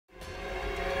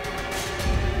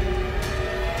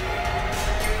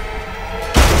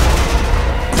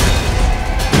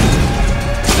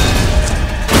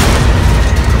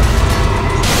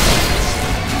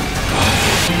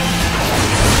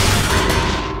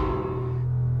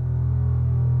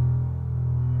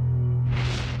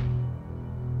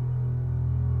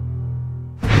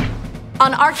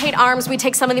On Arcade Arms, we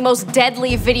take some of the most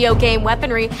deadly video game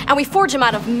weaponry and we forge them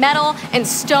out of metal and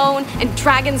stone and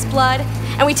dragon's blood.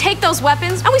 And we take those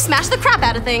weapons and we smash the crap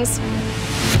out of things.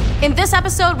 In this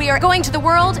episode, we are going to the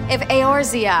world of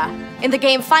Eorzea in the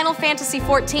game Final Fantasy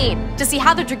XIV to see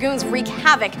how the Dragoons wreak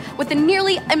havoc with the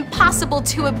nearly impossible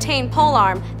to obtain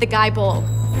polearm, the Gae Bolg.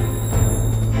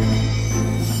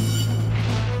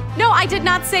 No, I did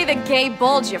not say the Gae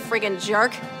Bolg, you friggin'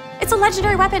 jerk. It's a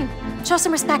legendary weapon. Show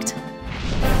some respect.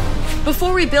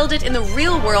 Before we build it in the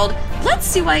real world, let's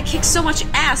see why it kicks so much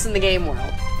ass in the game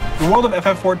world. The world of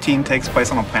FF14 takes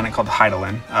place on a planet called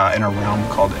Hydaelyn, in a realm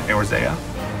called Eorzea.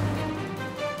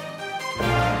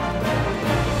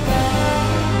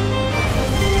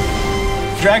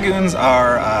 Dragoons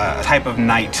are a type of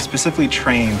knight specifically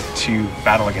trained to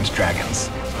battle against dragons.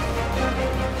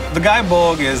 The Gae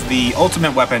Bolg is the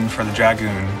ultimate weapon for the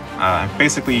Dragoon.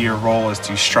 Basically, your role is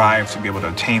to strive to be able to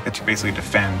obtain it to basically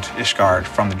defend Ishgard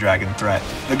from the dragon threat.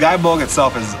 The Gae Bolg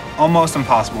itself is almost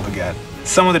impossible to get.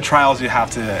 Some of the trials you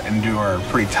have to endure are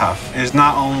pretty tough. It's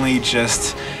not only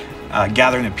just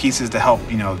gathering the pieces to help,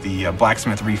 the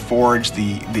blacksmith reforge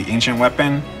the ancient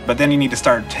weapon, but then you need to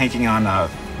start taking on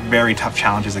very tough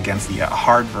challenges against the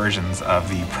hard versions of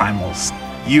the primals.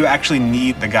 You actually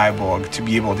need the Gae Bolg to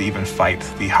be able to even fight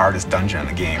the hardest dungeon in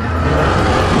the game.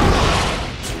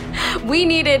 We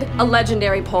needed a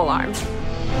legendary polearm.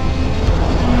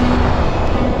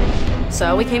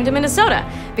 So we came to Minnesota,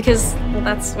 because well,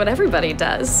 that's what everybody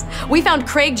does. We found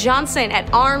Craig Johnson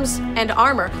at Arms and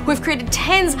Armor, who have created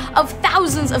tens of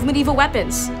thousands of medieval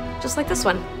weapons, just like this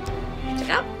one. Check it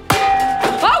out.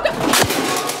 Oh,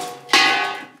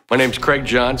 God. My name's Craig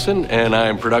Johnson, and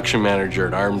I'm production manager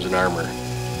at Arms and Armor.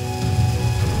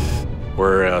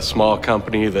 We're a small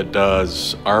company that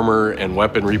does armor and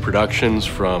weapon reproductions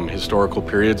from historical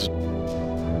periods.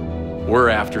 We're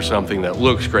after something that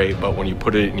looks great, but when you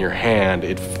put it in your hand,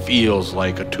 it feels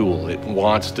like a tool. It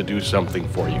wants to do something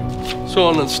for you. So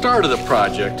on the start of the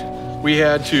project, we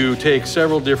had to take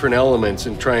several different elements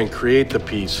and try and create the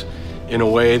piece in a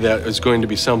way that is going to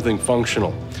be something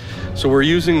functional. So we're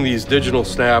using these digital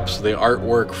snaps, the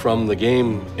artwork from the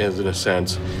game in a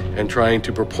sense, and trying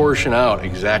to proportion out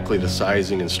exactly the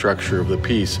sizing and structure of the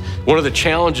piece. One of the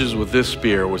challenges with this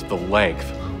spear was the length.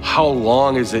 How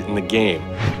long is it in the game?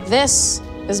 This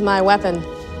is my weapon.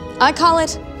 I call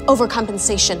it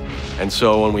overcompensation. And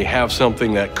so when we have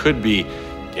something that could be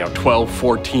 12,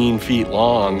 14 feet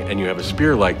long and you have a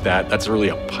spear like that, that's really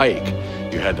a pike.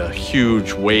 You had a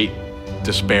huge weight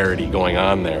disparity going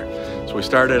on there. So we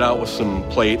started out with some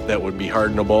plate that would be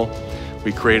hardenable.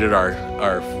 We created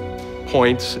our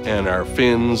points and our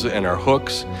fins and our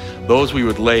hooks. Those we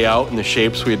would lay out in the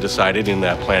shapes we had decided in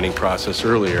that planning process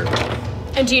earlier.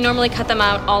 And do you normally cut them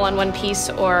out all on one piece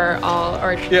or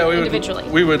individually?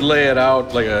 We would lay it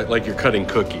out like you're cutting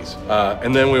cookies.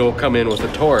 And then we will come in with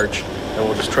a torch and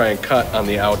we'll just try and cut on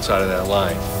the outside of that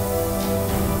line.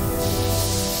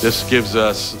 This gives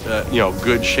us,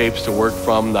 good shapes to work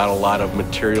from, not a lot of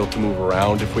material to move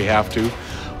around if we have to.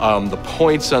 The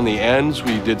points on the ends,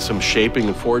 we did some shaping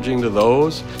and forging to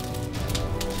those.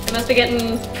 It must be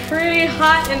getting pretty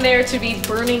hot in there to be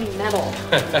burning metal.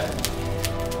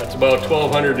 That's about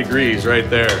 1,200 degrees right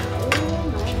there.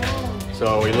 Oh my God.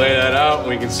 So we lay that out and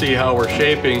we can see how we're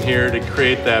shaping here to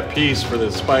create that piece for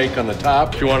the spike on the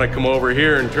top. If you want to come over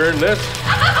here and turn this.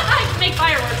 Make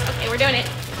fireworks. Okay, we're doing it.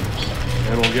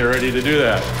 And we'll get ready to do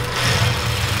that.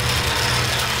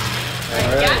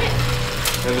 All right. Got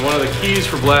it. And one of the keys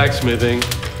for blacksmithing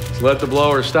is let the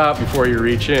blower stop before you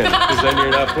reach in, because then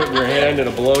you're not putting your hand in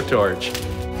a blowtorch.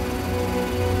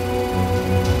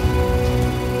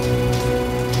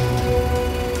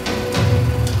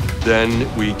 Then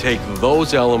we take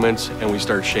those elements and we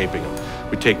start shaping them.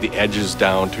 We take the edges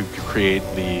down to create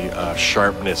the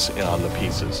sharpness on the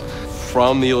pieces.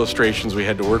 From the illustrations we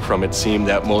had to work from, it seemed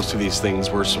that most of these things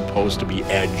were supposed to be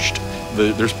edged.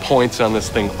 There's points on this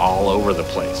thing all over the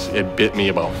place. It bit me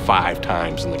about 5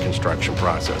 times in the construction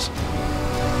process.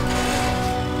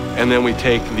 And then we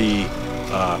take the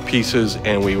pieces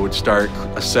and we would start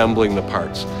assembling the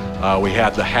parts. We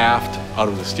had the haft out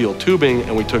of the steel tubing,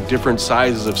 and we took different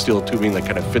sizes of steel tubing that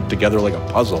kind of fit together like a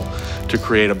puzzle to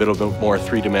create a bit more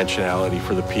three-dimensionality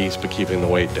for the piece, but keeping the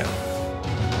weight down.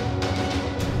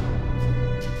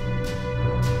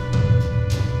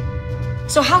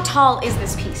 So how tall is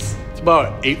this piece? It's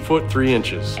about 8 foot 3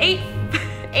 inches. 8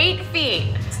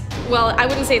 feet. Well, I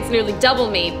wouldn't say it's nearly double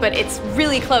me, but it's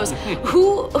really close.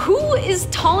 Who is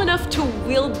tall enough to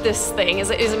wield this thing? Is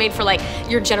it made for like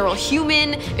your general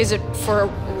human? Is it for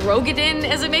Rogadin,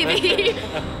 as it may be?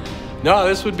 No,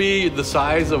 this would be the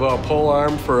size of a pole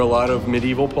arm for a lot of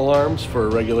medieval pole arms for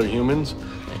regular humans.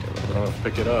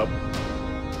 Pick it up.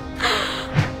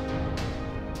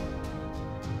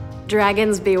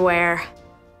 Dragons beware.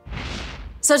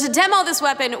 So to demo this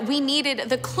weapon, we needed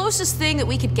the closest thing that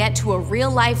we could get to a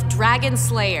real-life dragon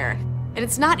slayer. And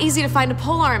it's not easy to find a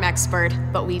polearm expert,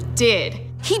 but we did.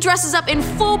 He dresses up in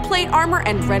full plate armor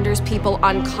and renders people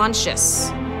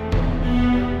unconscious.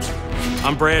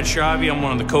 I'm Brad Schaive. I'm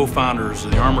one of the co-founders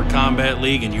of the Armored Combat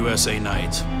League and USA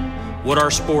Knights. What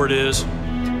our sport is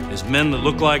men that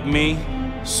look like me,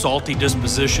 salty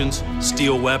dispositions,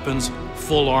 steel weapons,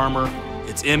 full armor.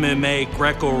 It's MMA,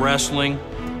 Greco wrestling,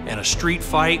 and a street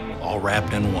fight all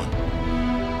wrapped in one.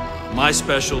 My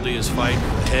specialty is fighting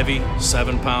with a heavy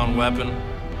 7-pound weapon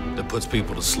that puts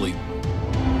people to sleep.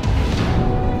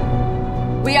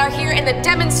 We are here in the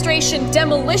demonstration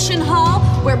demolition hall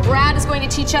where Brad is going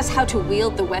to teach us how to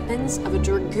wield the weapons of a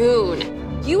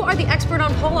dragoon. You are the expert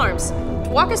on polearms.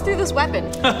 Walk us through this weapon.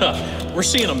 We're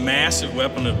seeing a massive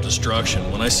weapon of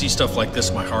destruction. When I see stuff like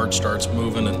this, my heart starts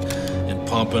moving and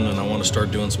pumping, and I want to start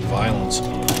doing some violence.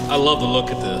 I love the look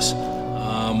at this.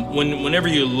 Whenever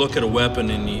you look at a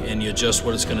weapon and you adjust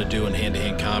what it's going to do in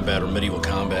hand-to-hand combat or medieval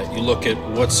combat, you look at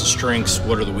what's the strengths,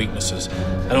 what are the weaknesses.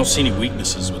 I don't see any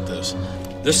weaknesses with this.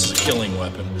 This is a killing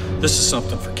weapon. This is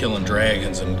something for killing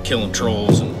dragons and killing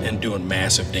trolls and doing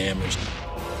massive damage.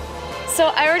 So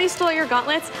I already stole your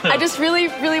gauntlets. I just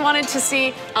really wanted to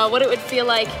see what it would feel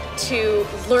like to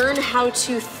learn how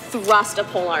to thrust a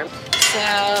polearm.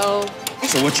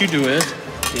 So what you do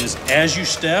is as you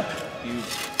step, you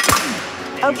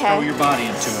throw your body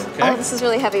into it, okay? Oh, this is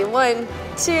really heavy. 1,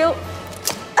 2.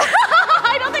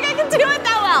 I don't think I can do it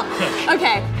that well.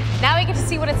 Okay, now we get to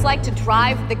see what it's like to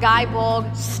drive the Gae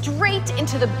Bolg straight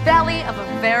into the belly of a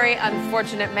very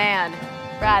unfortunate man.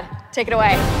 Brad, take it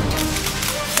away.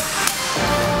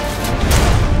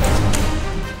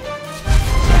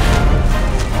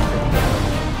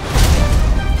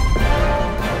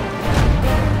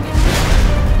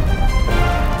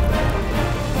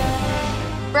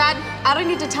 Brad, I don't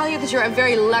need to tell you that you're a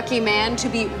very lucky man to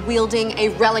be wielding a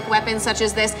relic weapon such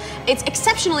as this. It's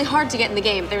exceptionally hard to get in the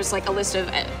game. There's like a list of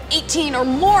 18 or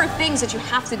more things that you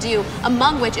have to do,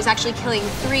 among which is actually killing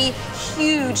 3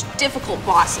 huge, difficult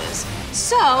bosses.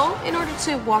 So, in order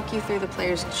to walk you through the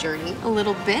player's journey a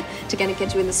little bit, to kind of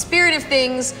get you in the spirit of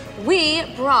things, we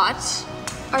brought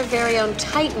our very own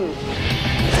Titan.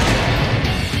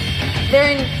 They're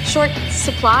in short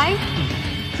supply.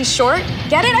 He's short.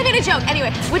 Get it? I made a joke. Anyway,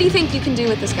 what do you think you can do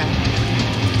with this guy?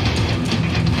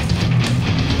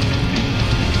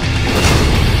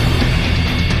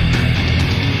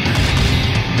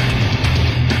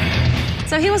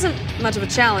 So he wasn't much of a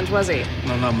challenge, was he?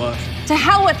 No, not much. To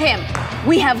hell with him.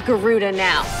 We have Garuda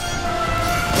now.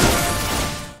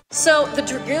 So the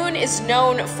Dragoon is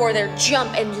known for their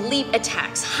jump and leap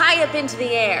attacks high up into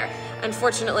the air.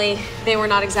 Unfortunately, they were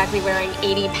not exactly wearing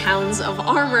 80 pounds of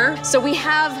armor. So we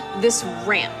have this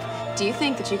ramp. Do you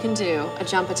think that you can do a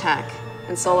jump attack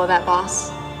and solo that boss?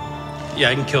 Yeah,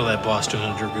 I can kill that boss doing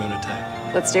a Dragoon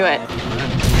attack. Let's do it.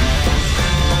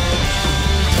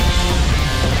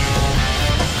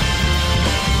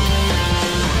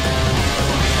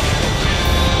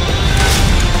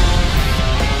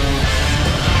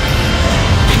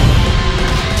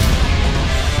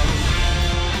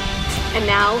 And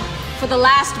now, for the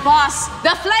last boss,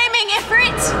 the Flaming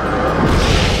Ifrit!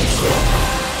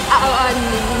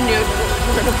 No.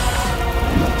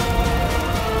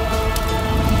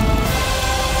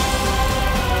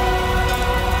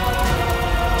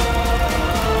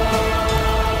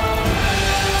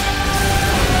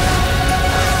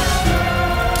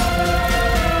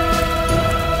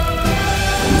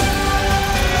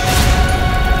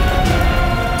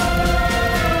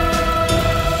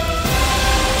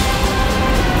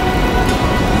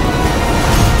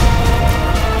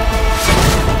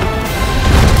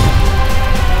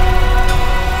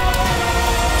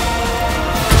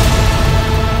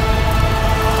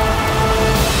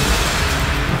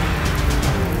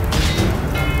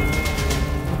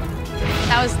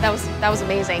 That was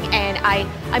amazing, and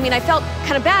I mean, I felt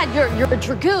kind of bad. You're a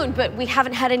dragoon, but we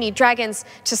haven't had any dragons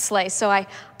to slay, so I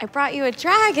brought you a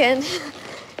dragon.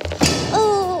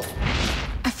 Oh,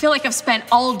 I feel like I've spent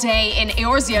all day in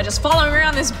Eorzea just following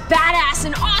around this badass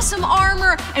and awesome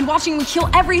armor and watching me kill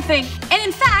everything. And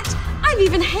in fact, I've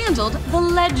even handled the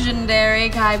legendary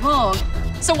Gae Bolg.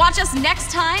 So watch us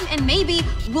next time, and maybe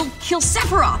we'll kill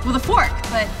Sephiroth with a fork,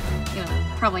 but you know,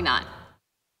 probably not.